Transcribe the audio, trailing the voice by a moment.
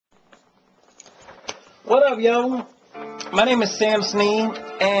What up, yo? My name is Sam Snee,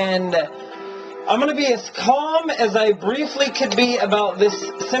 and I'm going to be as calm as I briefly could be about this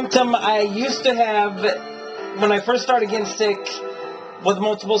symptom I used to have when I first started getting sick with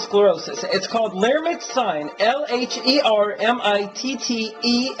multiple sclerosis. It's called Lhermittes sign, Lhermittes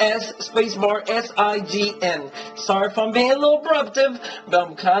spacebar SIGN. Sorry if I'm being a little abruptive, but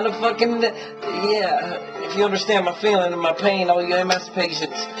I'm kind of fucking, yeah, if you understand my feeling and my pain, all you MS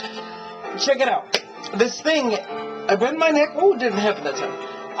patients. Check it out. This thing, I bend my neck. Oh, it didn't happen that time.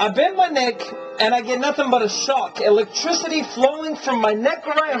 I bend my neck, and I get nothing but a shock. Electricity flowing from my neck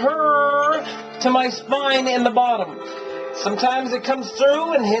right here to my spine in the bottom. Sometimes it comes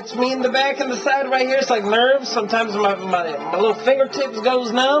through and hits me in the back and the side right here. It's like nerves. Sometimes my little fingertips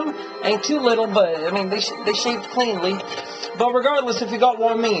goes numb. Ain't too little, but, I mean, they shaved cleanly. But regardless, if you got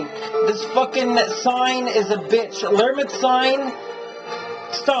what I mean, this fucking sign is a bitch. Lhermittes sign.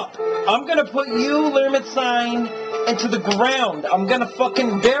 Stop. I'm gonna put you, Lhermittes sign, into the ground. I'm gonna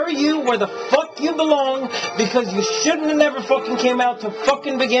fucking bury you where the fuck you belong, because you shouldn't have never fucking came out to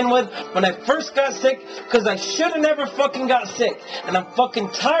fucking begin with when I first got sick, because I should have never fucking got sick. And I'm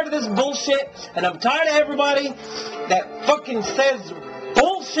fucking tired of this bullshit, and I'm tired of everybody that fucking says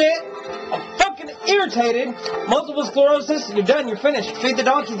bullshit. I'm fucking irritated. Multiple sclerosis, you're done, you're finished. Feed the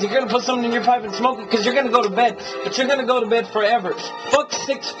donkeys, you're gonna put something in your pipe and smoke it because you're gonna go to bed. But you're gonna go to bed forever. Fuck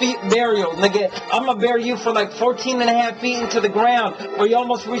 6 feet burial, nigga. I'm gonna bury you for like 14.5 feet into the ground where you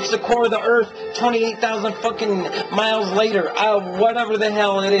almost reach the core of the earth 28,000 fucking miles later. Whatever the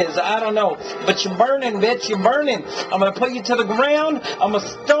hell it is, I don't know. But you're burning, bitch, you're burning. I'm gonna put you to the ground. I'm gonna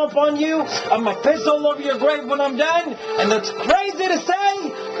stomp on you. I'm gonna piss all over your grave when I'm done. And that's crazy to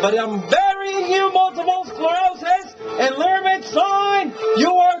say, but I'm burying you, multiple sclerosis, and Lhermittes sign.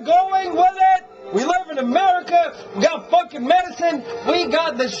 You are going with it. We live in America. We got fucking medicine. We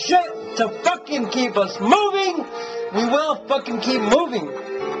got the shit to fucking keep us moving. We will fucking keep moving.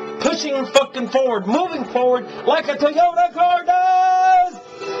 Pushing fucking forward. Moving forward like a Toyota car does.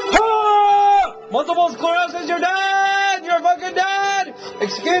 Ah! Multiple sclerosis, you're dead. You're fucking dead.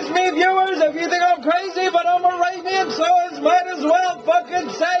 Excuse me, viewers, if you think I'm crazy, but I'm Arabian, so I might as well fucking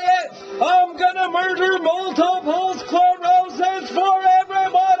say it. I'm gonna murder multiple sclerosis for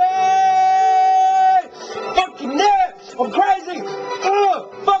everybody! Fucking yeah! I'm crazy!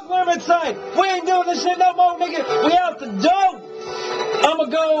 Fuck Lhermittes sign! We ain't doing this shit no more, nigga! We out the door! I'ma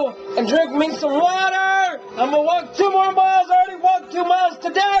go and drink me some water! I'ma walk 2 more miles! I already walked 2 miles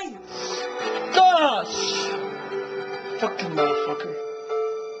today! Gosh! Fucking motherfucker.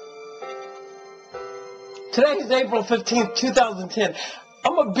 Today is April 15th, 2010.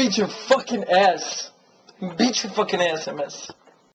 I'm gonna beat your fucking ass. Beat your fucking ass, MS.